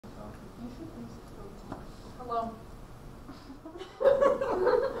Hello.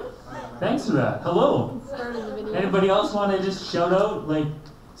 Thanks for that. Hello. Started the video. Anybody else want to just shout out, like,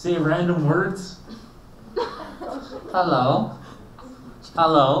 say random words? Hello.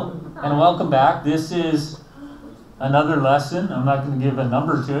 Hello. And welcome back. This is another lesson. I'm not going to give a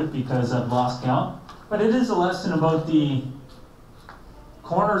number to it because I've lost count. But it is a lesson about the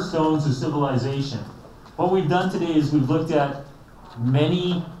cornerstones of civilization. What we've done today is we've looked at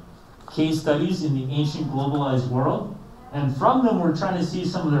many case studies in the ancient globalized world. And from them, we're trying to see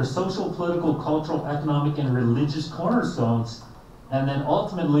some of their social, political, cultural, economic, and religious cornerstones. And then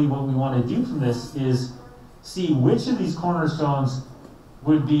ultimately, what we want to do from this is see which of these cornerstones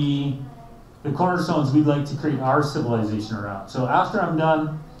would be the cornerstones we'd like to create our civilization around. So after I'm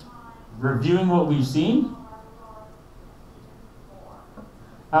done reviewing what we've seen,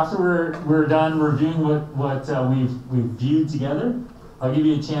 after we're done reviewing what we've viewed together, I'll give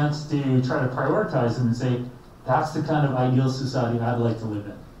you a chance to try to prioritize them and say, that's the kind of ideal society I'd like to live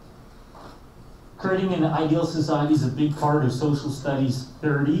in. Creating an ideal society is a big part of Social Studies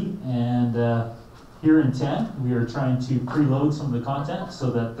 30, and here in 10, we are trying to preload some of the content so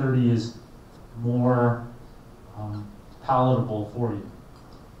that 30 is more palatable for you.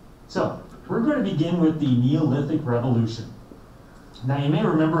 So, we're going to begin with the Neolithic Revolution. Now, you may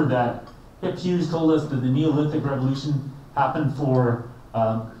remember that Hip Hughes told us that the Neolithic Revolution happened for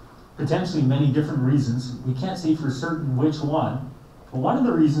potentially many different reasons. We can't say for certain which one, but one of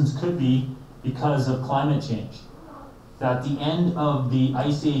the reasons could be because of climate change. That the end of the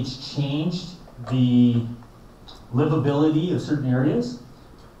Ice Age changed the livability of certain areas,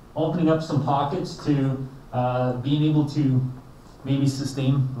 opening up some pockets to being able to maybe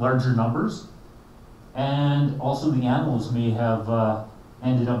sustain larger numbers, and also the animals may have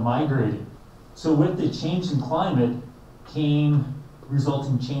ended up migrating. So with the change in climate came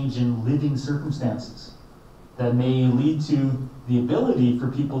resulting change in living circumstances that may lead to the ability for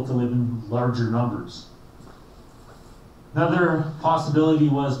people to live in larger numbers. Another possibility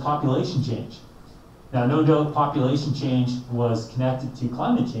was population change. Now, no doubt population change was connected to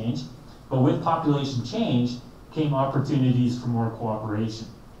climate change, but with population change came opportunities for more cooperation.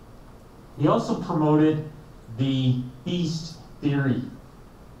 He also promoted the feast theory,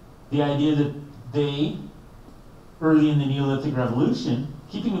 the idea that early in the Neolithic Revolution,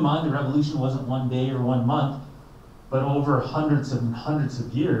 keeping in mind the revolution wasn't one day or 1 month, but over hundreds and hundreds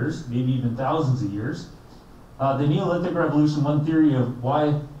of years, maybe even thousands of years. The Neolithic Revolution, one theory of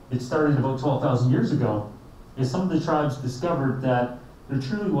why it started about 12,000 years ago, is some of the tribes discovered that there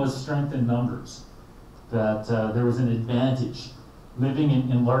truly was strength in numbers, that there was an advantage living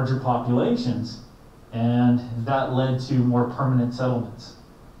in larger populations, and that led to more permanent settlements.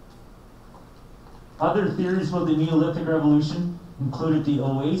 Other theories about the Neolithic Revolution included the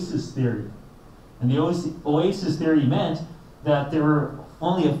oasis theory. And the oasis theory meant that there were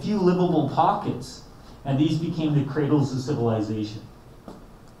only a few livable pockets, and these became the cradles of civilization.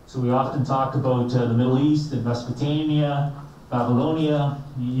 So we often talk about the Middle East and Mesopotamia, Babylonia,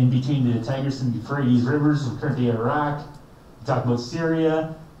 in between the Tigris and Euphrates rivers in current-day Iraq. We talk about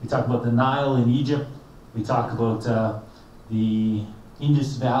Syria. We talk about the Nile in Egypt. We talk about the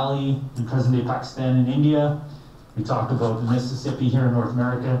Indus Valley in present-day Pakistan and India. We talk about the Mississippi here in North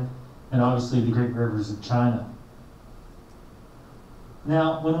America, and obviously the great rivers of China.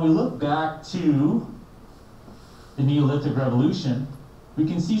 Now, when we look back to the Neolithic Revolution, we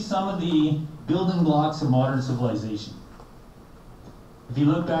can see some of the building blocks of modern civilization. If you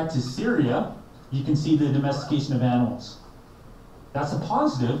look back to Syria, you can see the domestication of animals. That's a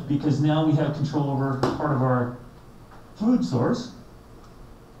positive because now we have control over part of our food source.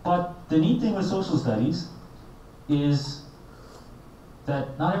 But the neat thing with social studies is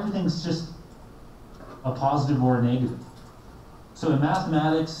that not everything's just a positive or a negative. So in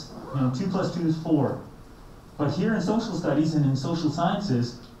mathematics, 2 plus 2 is 4. But here in social studies and in social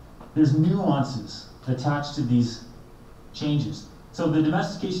sciences, there's nuances attached to these changes. So the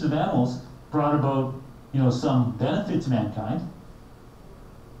domestication of animals brought about, some benefit to mankind,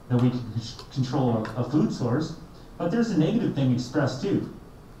 that we can control a food source. But there's a negative thing expressed too,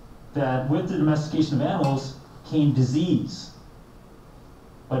 that with the domestication of animals came disease.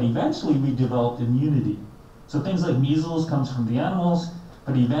 But eventually we developed immunity. So things like measles comes from the animals,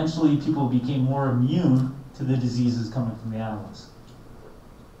 but eventually people became more immune to the diseases coming from the animals.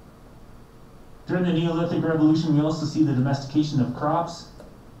 During the Neolithic Revolution, we also see the domestication of crops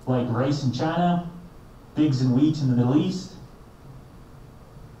like rice in China, figs and wheat in the Middle East.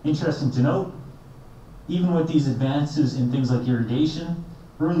 Interesting to note, even with these advances in things like irrigation,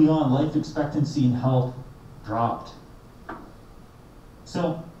 early on life expectancy and health dropped.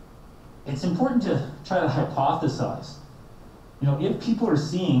 So it's important to try to hypothesize. If people are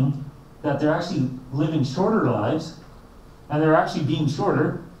seeing that they're actually living shorter lives, and they're actually being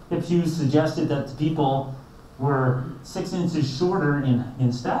shorter, if you suggested that the people were 6 inches shorter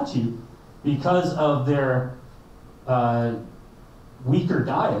in stature because of their weaker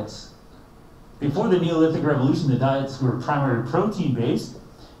diets. Before the Neolithic Revolution, the diets were primarily protein-based,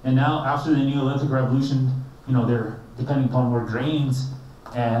 and now after the Neolithic Revolution, they're depending upon more grains,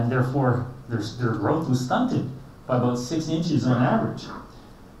 and therefore their growth was stunted by about 6 inches on average.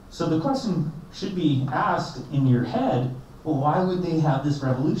 So the question should be asked in your head, well, why would they have this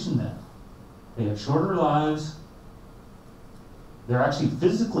revolution then? They have shorter lives, they're actually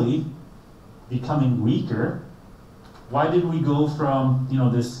physically becoming weaker. Why did we go from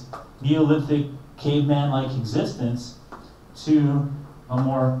this Neolithic caveman-like existence to a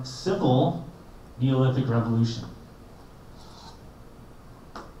more civil Neolithic revolution?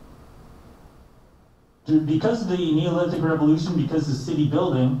 Because of the Neolithic revolution, because of city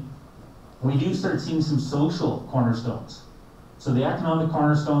building, we do start seeing some social cornerstones. So the economic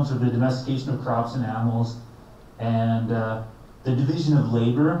cornerstones are the domestication of crops and animals, and the division of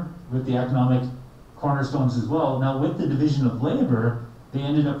labor with the economic cornerstones as well. Now with the division of labor, they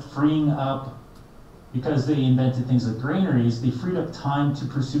ended up freeing up, because they invented things like granaries, they freed up time to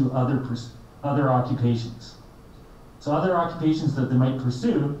pursue other occupations. So other occupations that they might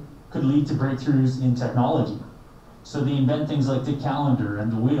pursue could lead to breakthroughs in technology. So they invent things like the calendar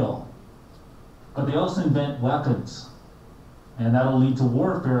and the wheel. But they also invent weapons. And that'll lead to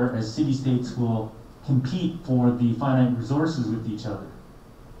warfare as city-states will compete for the finite resources with each other.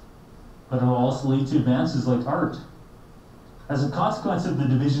 But it'll also lead to advances like art. As a consequence of the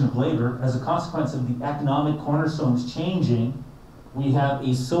division of labor, as a consequence of the economic cornerstones changing, we have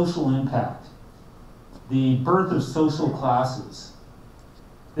a social impact. The birth of social classes.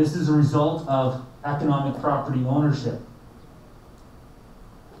 This is a result of economic property ownership.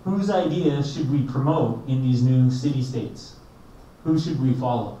 Whose ideas should we promote in these new city-states? Who should we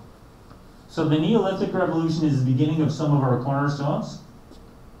follow? So the Neolithic Revolution is the beginning of some of our cornerstones,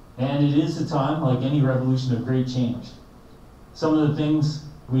 and it is a time, like any revolution, of great change. Some of the things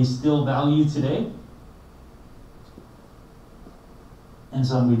we still value today, and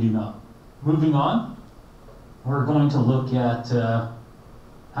some we do not. Moving on, we're going to look at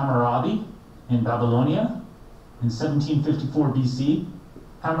Hammurabi in Babylonia in 1754 BC.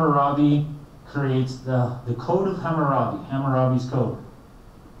 Hammurabi creates the Code of Hammurabi, Hammurabi's Code.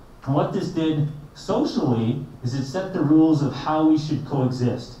 And what this did socially is it set the rules of how we should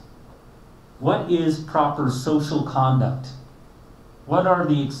coexist. What is proper social conduct? What are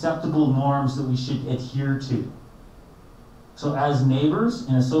the acceptable norms that we should adhere to? So as neighbors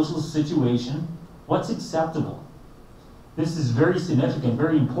in a social situation, what's acceptable? This is very significant,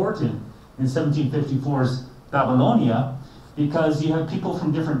 very important in 1754's Babylonia, because you have people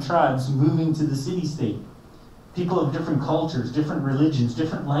from different tribes moving to the city-state. People of different cultures, different religions,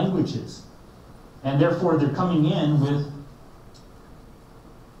 different languages. And therefore they're coming in with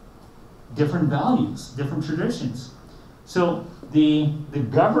different values, different traditions. So the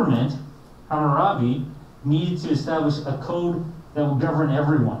government, Hammurabi, needed to establish a code that would govern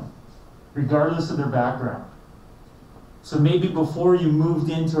everyone, regardless of their background. So maybe before you moved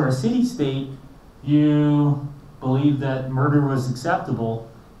into our city-state, you believed that murder was acceptable.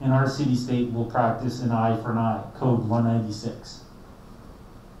 In our city-state, we'll practice an eye for an eye, Code 196.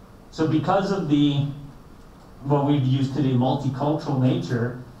 So because of what we've used today, multicultural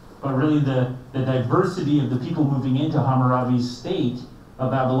nature, but really the diversity of the people moving into Hammurabi's state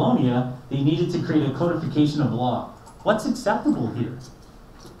of Babylonia, they needed to create a codification of law. What's acceptable here?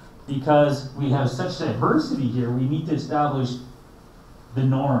 Because we have such diversity here, we need to establish the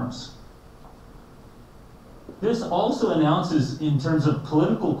norms. This also announces, in terms of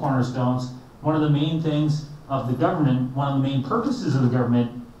political cornerstones, one of the main things of the government, one of the main purposes of the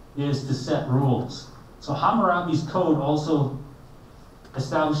government is to set rules. So Hammurabi's code also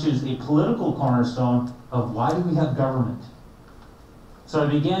establishes a political cornerstone of why do we have government. So I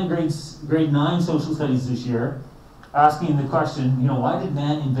began grade 9 social studies this year, asking the question, why did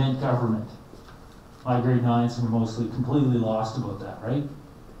man invent government? My grade 9s were mostly completely lost about that, right?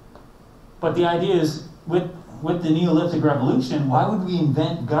 But the idea is, with the Neolithic Revolution, why would we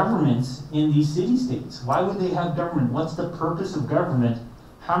invent governments in these city-states? Why would they have government? What's the purpose of government?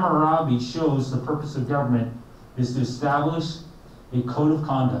 Hammurabi shows the purpose of government is to establish a code of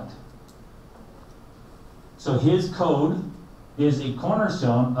conduct. So his code is a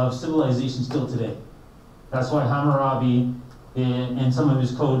cornerstone of civilization still today. That's why Hammurabi, and some of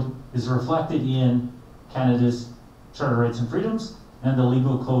his code, is reflected in Canada's Charter of Rights and Freedoms, and the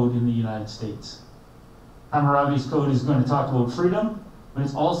legal code in the United States. Hammurabi's code is going to talk about freedom, but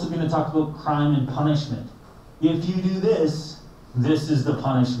it's also going to talk about crime and punishment. If you do this, this is the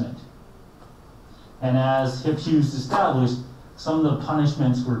punishment. And as Hughes established, some of the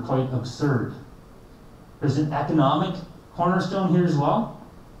punishments were quite absurd. There's an economic cornerstone here as well,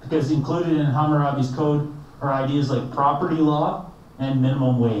 because included in Hammurabi's code are ideas like property law and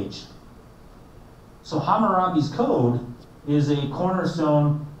minimum wage. So Hammurabi's code is a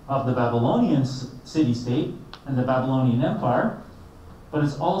cornerstone of the Babylonian city-state and the Babylonian Empire, but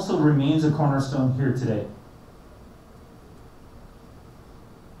it also remains a cornerstone here today.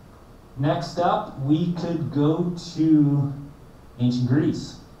 Next up, we could go to ancient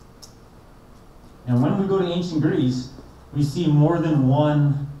Greece. And when we go to ancient Greece, we see more than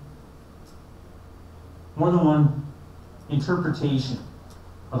one interpretation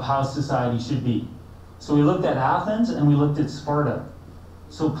of how society should be. So we looked at Athens and we looked at Sparta.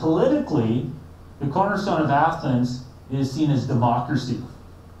 So politically, the cornerstone of Athens is seen as democracy.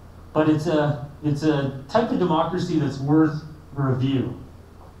 But it's a type of democracy that's worth review.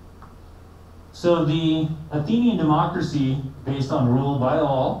 So the Athenian democracy, based on rule by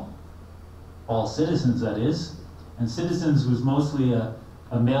all citizens that is, and citizens was mostly a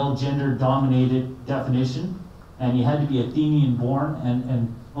male gender dominated definition, and you had to be Athenian born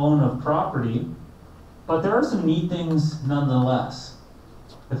and own of property. But there are some neat things nonetheless.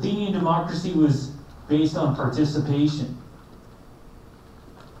 Athenian democracy was based on participation.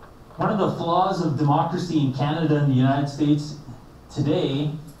 One of the flaws of democracy in Canada and the United States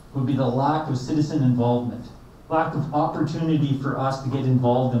today would be the lack of citizen involvement, lack of opportunity for us to get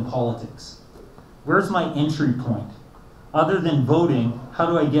involved in politics. Where's my entry point? Other than voting, how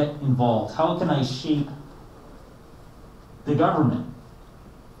do I get involved? How can I shape the government?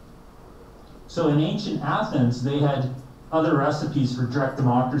 So in ancient Athens, they had other recipes for direct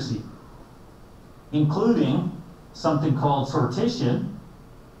democracy, including something called sortition,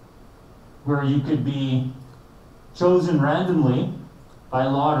 where you could be chosen randomly by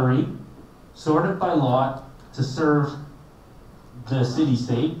lottery, sorted by lot to serve the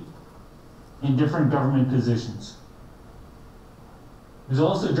city-state in different government positions. There's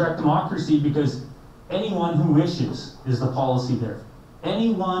also direct democracy because anyone who wishes is the policy there.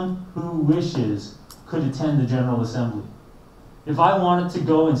 Anyone who wishes could attend the General Assembly. If I wanted to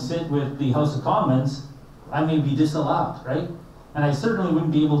go and sit with the House of Commons, I may be disallowed, right? And I certainly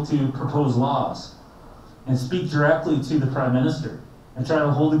wouldn't be able to propose laws and speak directly to the Prime Minister and try to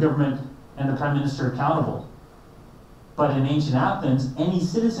hold the government and the Prime Minister accountable. But in ancient Athens, any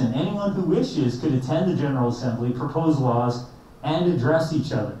citizen, anyone who wishes, could attend the General Assembly, propose laws, and address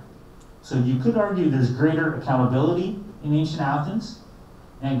each other. So you could argue there's greater accountability in ancient Athens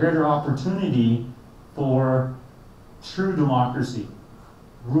and greater opportunity for true democracy,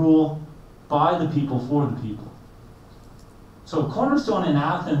 rule by the people for the people. So cornerstone in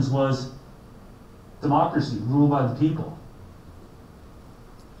Athens was democracy, rule by the people.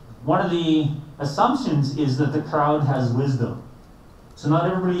 One of the assumptions is that the crowd has wisdom. So not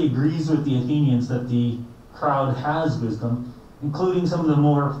everybody agrees with the Athenians that the crowd has wisdom, including some of the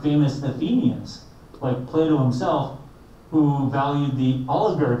more famous Athenians, like Plato himself, who valued the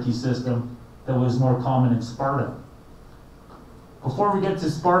oligarchy system that was more common in Sparta. Before we get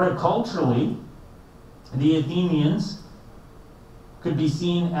to Sparta culturally, the Athenians could be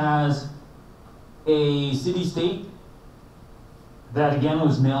seen as a city-state that again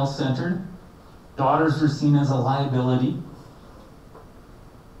was male-centered. Daughters were seen as a liability.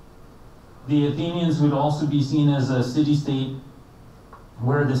 The Athenians would also be seen as a city-state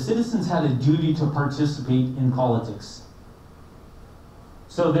where the citizens had a duty to participate in politics.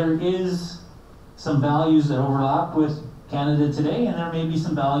 So there is some values that overlap with Canada today, and there may be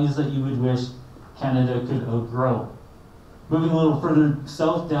some values that you would wish Canada could outgrow. Moving a little further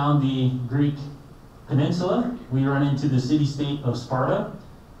south down the Greek peninsula, we run into the city-state of Sparta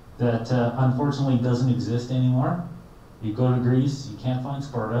that unfortunately doesn't exist anymore. You go to Greece, you can't find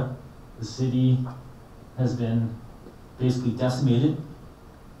Sparta. The city has been basically decimated,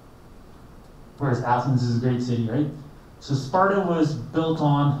 whereas Athens is a great city, right? So Sparta was built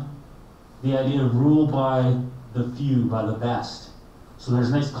on the idea of rule by the few, by the best. So there's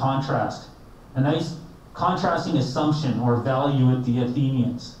a nice contrast, a nice contrasting assumption or value with the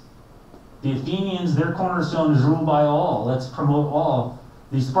Athenians. The Athenians, their cornerstone is rule by all. Let's promote all.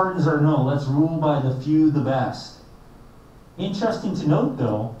 The Spartans are no, let's rule by the few, the best. Interesting to note,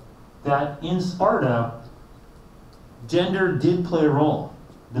 though, that in Sparta, gender did play a role.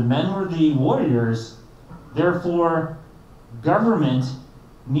 The men were the warriors, therefore, government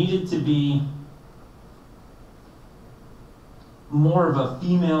needed to be more of a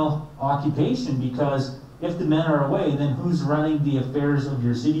female occupation, because if the men are away, then who's running the affairs of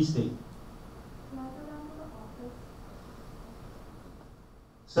your city-state?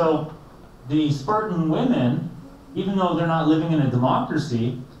 So the Spartan women, even though they're not living in a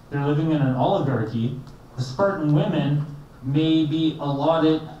democracy, they're living in an oligarchy, the Spartan women may be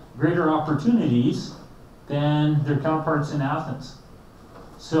allotted greater opportunities than their counterparts in Athens.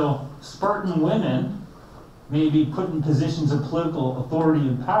 So Spartan women may be put in positions of political authority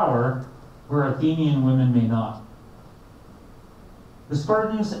and power where Athenian women may not. The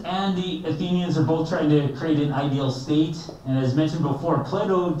Spartans and the Athenians are both trying to create an ideal state, and as mentioned before,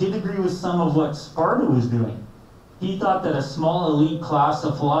 Plato did agree with some of what Sparta was doing. He thought that a small elite class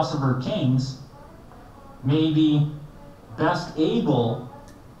of philosopher kings may be best able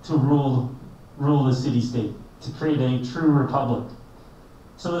to rule the city-state, to create a true republic.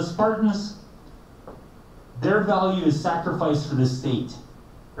 So the Spartans, their value is sacrifice for the state,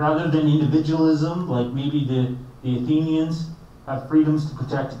 rather than individualism, like maybe the Athenians have freedoms to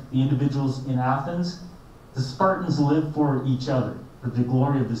protect the individuals in Athens. The Spartans live for each other, for the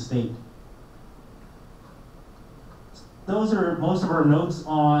glory of the state. Those are most of our notes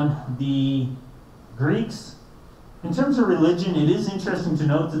on the Greeks. In terms of religion, it is interesting to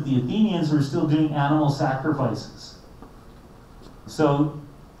note that the Athenians were still doing animal sacrifices. So,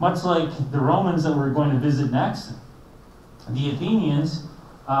 much like the Romans that we're going to visit next, the Athenians,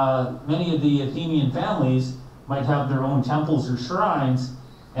 many of the Athenian families might have their own temples or shrines,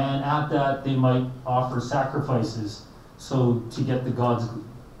 and at that they might offer sacrifices so to get the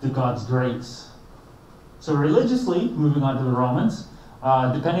God's grace. So religiously, moving on to the Romans,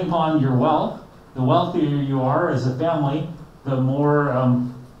 depending upon your wealth, the wealthier you are as a family, the more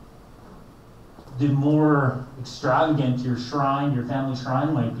extravagant your shrine, your family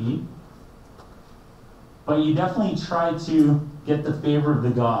shrine might be. But you definitely try to get the favor of the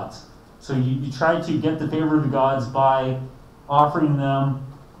gods. So you try to get the favor of the gods by offering them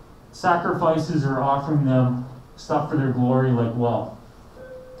sacrifices or offering them stuff for their glory, like wealth.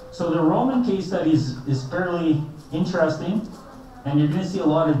 So the Roman case study is fairly interesting, and you're going to see a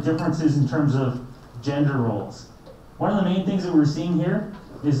lot of differences in terms of gender roles. One of the main things that we're seeing here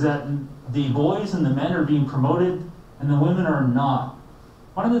is that the boys and the men are being promoted and the women are not.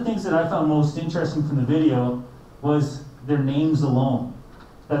 One of the things that I found most interesting from the video was their names alone.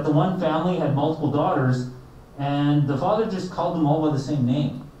 That the one family had multiple daughters, and the father just called them all by the same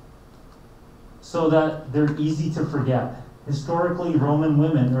name, so that they're easy to forget. Historically, Roman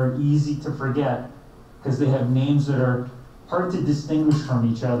women are easy to forget because they have names that are hard to distinguish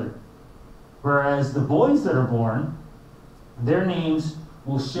from each other. Whereas the boys that are born, their names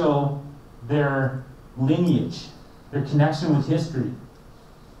will show their lineage, their connection with history.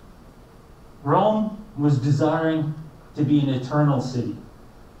 Rome was desiring to be an eternal city.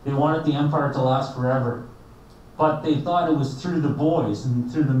 They wanted the empire to last forever. But they thought it was through the boys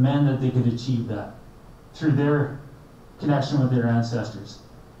and through the men that they could achieve that, through their connection with their ancestors.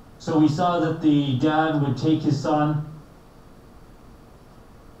 So we saw that the dad would take his son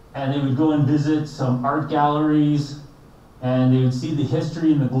and they would go and visit some art galleries, and they would see the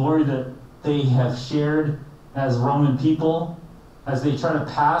history and the glory that they have shared as Roman people as they try to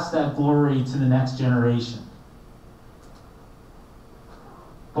pass that glory to the next generation.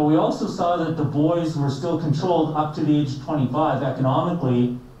 But we also saw that the boys were still controlled up to the age of 25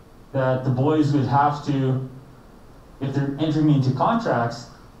 economically, that the boys would have to, if they're entering into contracts,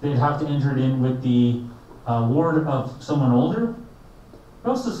 they'd have to enter it in with the ward of someone older. We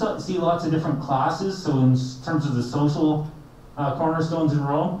also see lots of different classes, so in terms of the social cornerstones in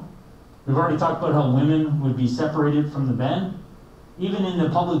Rome, we've already talked about how women would be separated from the men. Even in the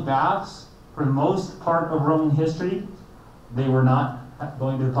public baths, for the most part of Roman history, they were not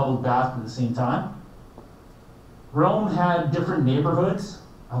going to the public bath at the same time. Rome had different neighborhoods.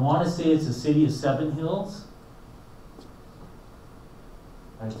 I want to say it's a city of 7 hills.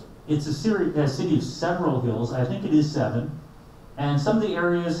 It's a city of several hills. I think it is 7. And some of the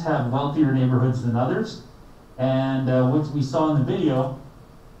areas have wealthier neighborhoods than others. And what we saw in the video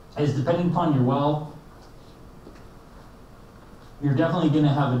is, depending upon your wealth, you're definitely going to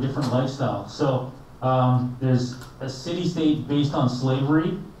have a different lifestyle. So there's a city-state based on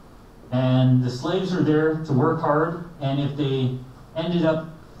slavery, and the slaves are there to work hard, and if they ended up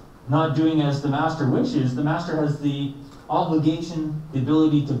not doing as the master wishes, the master has the obligation, the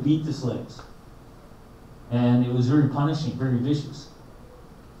ability to beat the slaves. And it was very punishing, very vicious.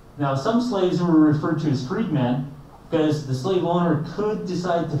 Now, some slaves were referred to as freedmen because the slave owner could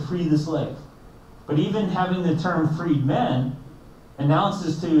decide to free the slave. But even having the term freedmen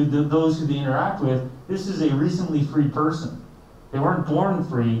announces to those who they interact with, this is a recently freed person. They weren't born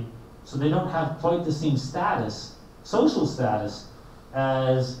free, so they don't have quite the same status, social status,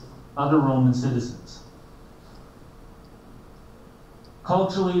 as other Roman citizens.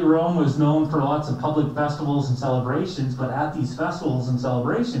 Culturally, Rome was known for lots of public festivals and celebrations, but at these festivals and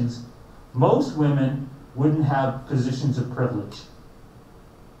celebrations, most women wouldn't have positions of privilege.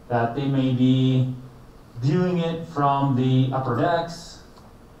 That they may be viewing it from the upper decks.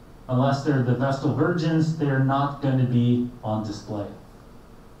 Unless they're the Vestal Virgins, they're not going to be on display.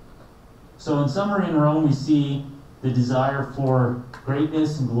 So in summary, in Rome, we see the desire for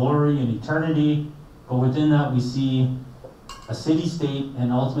greatness and glory and eternity, but within that we see a city-state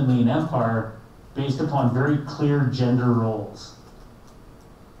and ultimately an empire based upon very clear gender roles.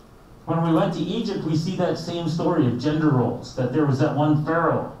 When we went to Egypt, we see that same story of gender roles, that there was that one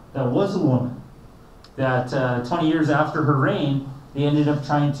pharaoh that was a woman, that 20 years after her reign, they ended up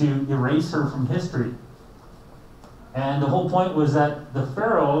trying to erase her from history. And the whole point was that the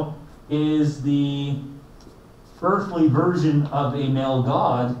pharaoh is the earthly version of a male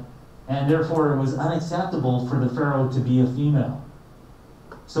god, and therefore it was unacceptable for the pharaoh to be a female.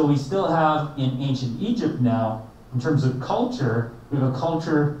 So we still have in ancient Egypt now, in terms of culture, we have a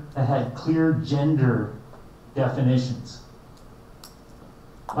culture that had clear gender definitions.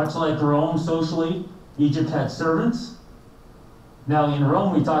 Much like Rome socially, Egypt had servants. Now in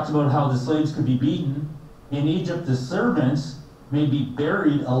Rome we talked about how the slaves could be beaten. In Egypt the servants may be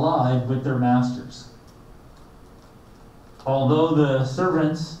buried alive with their masters. Although the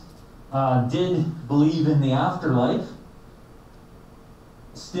servants did believe in the afterlife,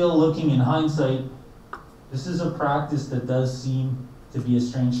 still looking in hindsight, this is a practice that does seem to be a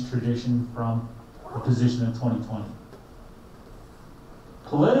strange tradition from the position of 2020.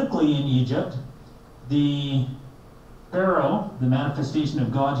 Politically in Egypt, the pharaoh, the manifestation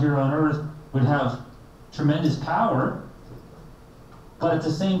of God here on earth, would have tremendous power, but at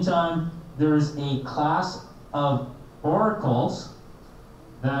the same time, there's a class of oracles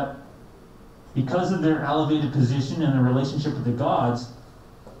that, because of their elevated position and their relationship with the gods,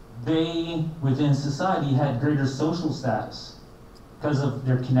 they, within society, had greater social status because of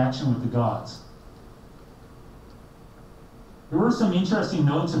their connection with the gods. There were some interesting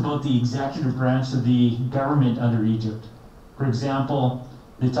notes about the executive branch of the government under Egypt. For example,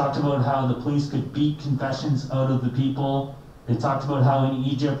 they talked about how the police could beat confessions out of the people. They talked about how in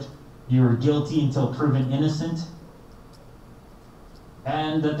Egypt you were guilty until proven innocent,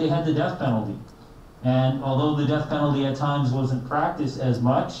 and that they had the death penalty. And although the death penalty at times wasn't practiced as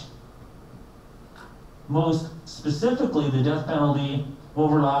much, most specifically the death penalty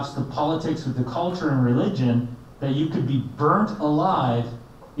overlaps the politics with the culture and religion, that you could be burnt alive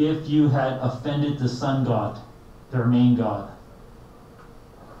if you had offended the sun god, their main god.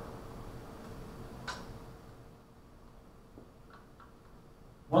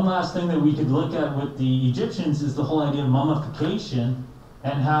 One last thing that we could look at with the Egyptians is the whole idea of mummification,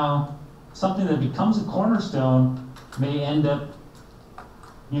 and how something that becomes a cornerstone may end up,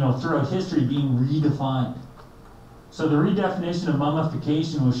 throughout history being redefined. So the redefinition of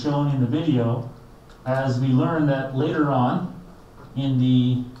mummification was shown in the video, as we learned that later on in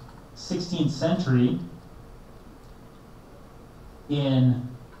the 16th century in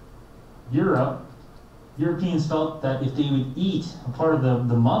Europe, Europeans felt that if they would eat a part of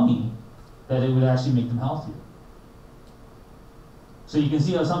the mummy, that it would actually make them healthier. So you can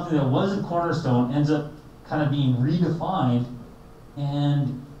see how something that was a cornerstone ends up kind of being redefined,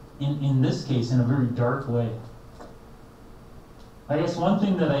 and in this case, in a very dark way. I guess one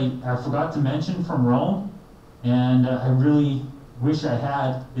thing that I forgot to mention from Rome, and I really wish I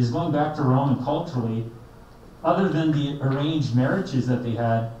had, is going back to Rome and culturally, other than the arranged marriages that they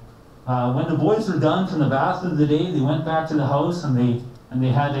had, when the boys were done from the bath of the day, they went back to the house and they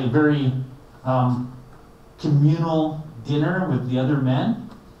had a very communal dinner with the other men,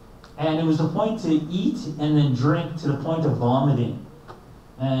 and it was a point to eat and then drink to the point of vomiting.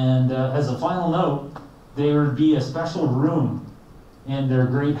 And as a final note, there would be a special room in their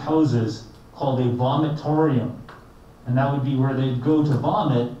great houses called a vomitorium, and that would be where they'd go to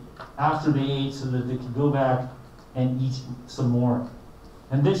vomit after they ate so that they could go back and eat some more.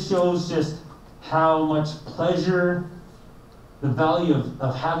 And this shows just how much pleasure, the value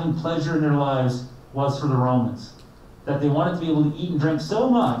of having pleasure in their lives was for the Romans. That they wanted to be able to eat and drink so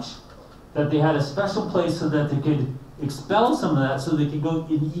much that they had a special place so that they could expel some of that so they could go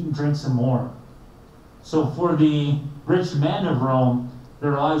and eat and drink some more. So for the rich men of Rome,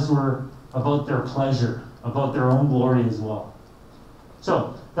 their lives were about their pleasure, about their own glory as well.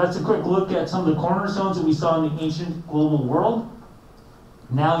 So that's a quick look at some of the cornerstones that we saw in the ancient global world.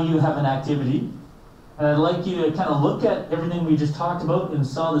 Now you have an activity. And I'd like you to kind of look at everything we just talked about and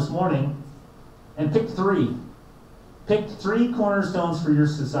saw this morning and pick three. Pick three cornerstones for your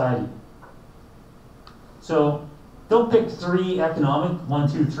society. So don't pick three economic,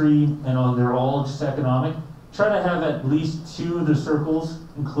 1, 2, 3, and they're all just economic. Try to have at least 2 of the circles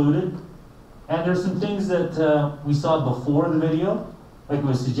included. And there's some things that we saw before the video, like it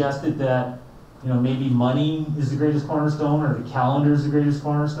was suggested that maybe money is the greatest cornerstone or the calendar is the greatest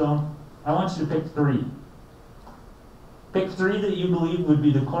cornerstone. I want you to pick 3. Pick 3 that you believe would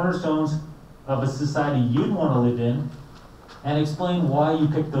be the cornerstones of a society you'd want to live in, and explain why you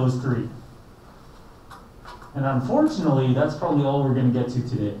picked those 3. And unfortunately, that's probably all we're going to get to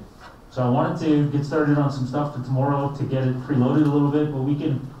today. So I wanted to get started on some stuff for tomorrow to get it preloaded a little bit, but we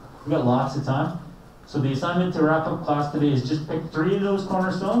got lots of time. So the assignment to wrap up class today is just pick 3 of those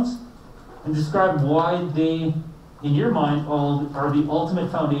cornerstones and describe why they, in your mind, are the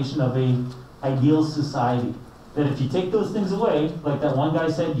ultimate foundation of an ideal society. That if you take those things away, like that one guy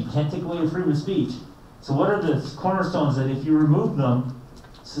said, you can't take away your freedom of speech. So what are the cornerstones that if you remove them,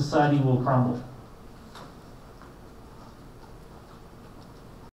 society will crumble?